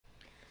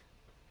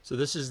So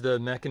this is the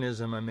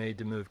mechanism I made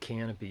to move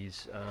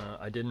canopies.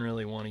 I didn't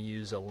really want to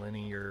use a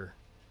linear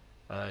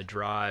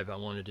drive. I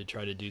wanted to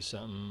try to do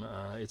something.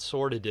 It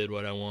sort of did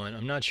what I want.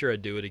 I'm not sure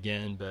I'd do it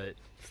again, but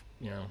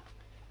you know,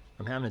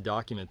 I'm having to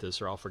document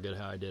this or I'll forget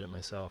how I did it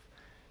myself.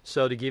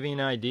 So to give you an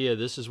idea,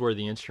 this is where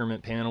the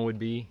instrument panel would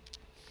be.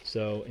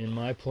 So in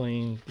my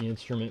plane, the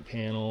instrument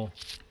panel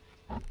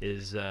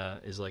is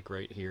like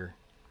right here.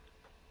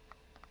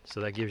 So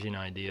that gives you an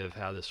idea of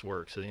how this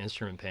works. So the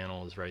instrument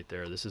panel is right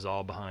there. This is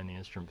all behind the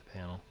instrument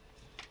panel.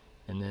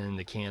 And then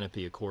the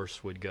canopy, of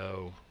course, would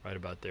go right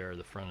about there,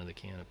 the front of the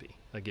canopy.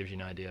 That gives you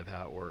an idea of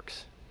how it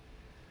works.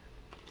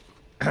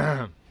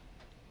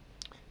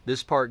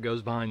 This part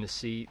goes behind the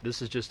seat.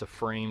 This is just a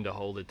frame to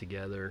hold it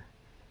together.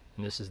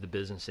 And this is the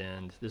business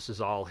end. This is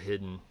all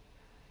hidden.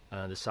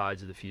 The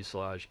sides of the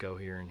fuselage go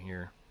here and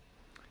here.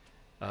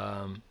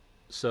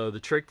 So the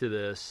trick to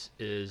this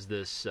is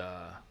this...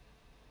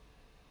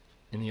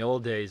 in the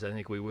old days, I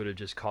think we would have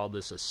just called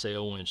this a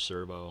sail winch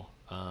servo.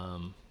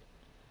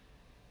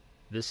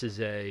 This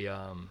is a,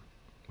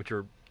 which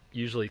are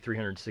usually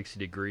 360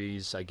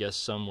 degrees. I guess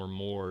some were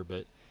more,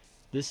 but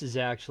this is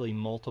actually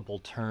multiple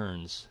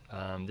turns.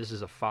 This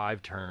is a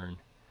 5-turn.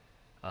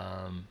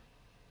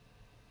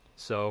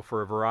 So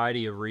for a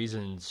variety of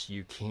reasons,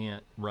 you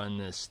can't run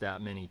this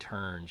that many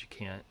turns. You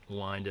can't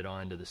wind it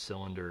onto the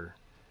cylinder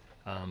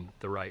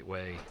the right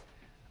way.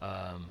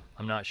 I'm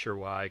not sure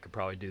why. I could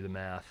probably do the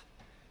math.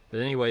 But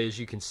anyway, as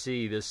you can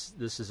see, this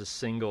is a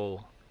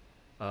single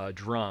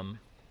drum,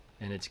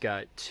 and it's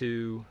got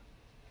 2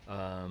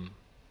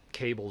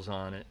 cables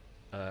on it,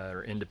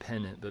 are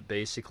independent, but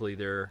basically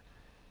they're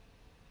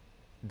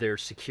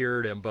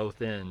secured on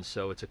both ends,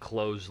 so it's a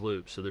closed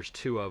loop. So there's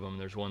 2 of them.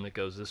 There's one that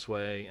goes this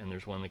way, and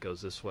there's one that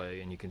goes this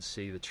way. And you can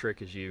see the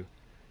trick is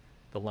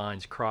the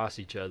lines cross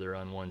each other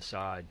on one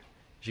side.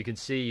 As you can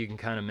see, you can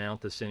kind of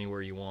mount this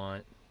anywhere you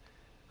want.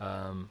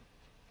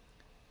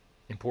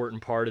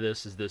 Important part of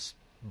this is this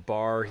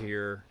bar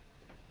here.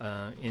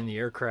 In the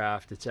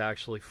aircraft, it's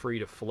actually free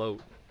to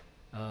float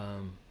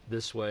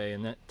this way,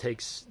 and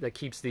that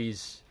keeps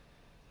these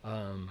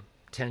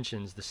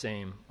tensions the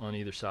same on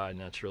either side, and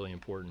that's really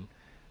important.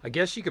 I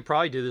guess you could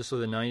probably do this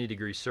with a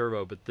 90-degree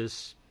servo, but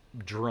this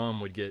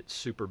drum would get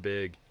super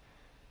big.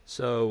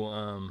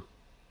 So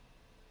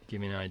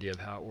give you an idea of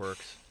how it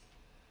works.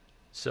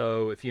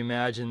 So if you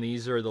imagine,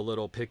 these are the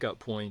little pickup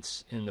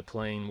points in the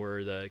plane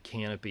where the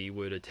canopy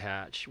would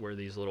attach, where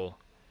these little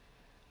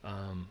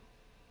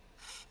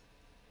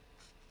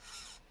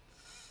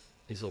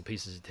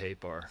pieces of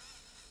tape are. So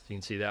you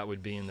can see that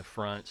would be in the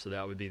front, so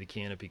that would be the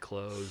canopy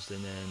closed,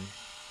 and then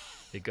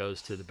it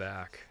goes to the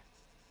back.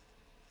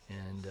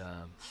 And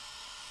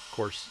of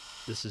course,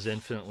 this is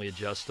infinitely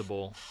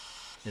adjustable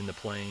in the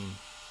plane.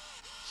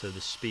 So the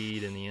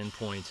speed and the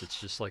endpoints, it's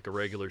just like a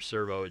regular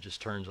servo. It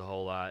just turns a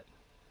whole lot.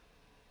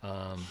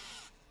 Like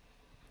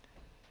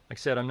I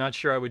said, I'm not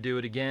sure I would do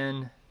it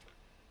again.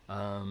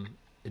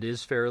 It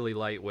is fairly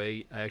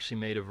lightweight. I actually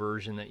made a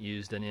version that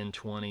used an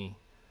N20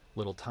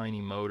 little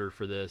tiny motor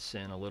for this,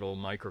 and a little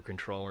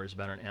microcontroller. Is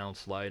about an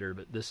ounce lighter,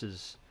 but this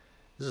is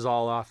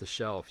all off the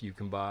shelf. You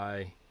can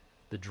buy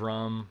the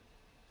drum,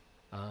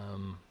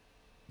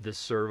 this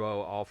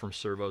servo, all from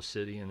Servo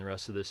City, and the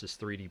rest of this is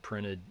 3D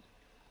printed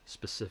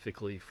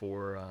specifically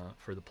for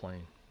the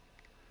plane.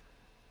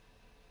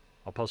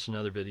 I'll post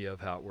another video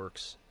of how it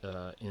works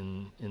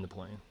in the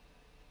plane.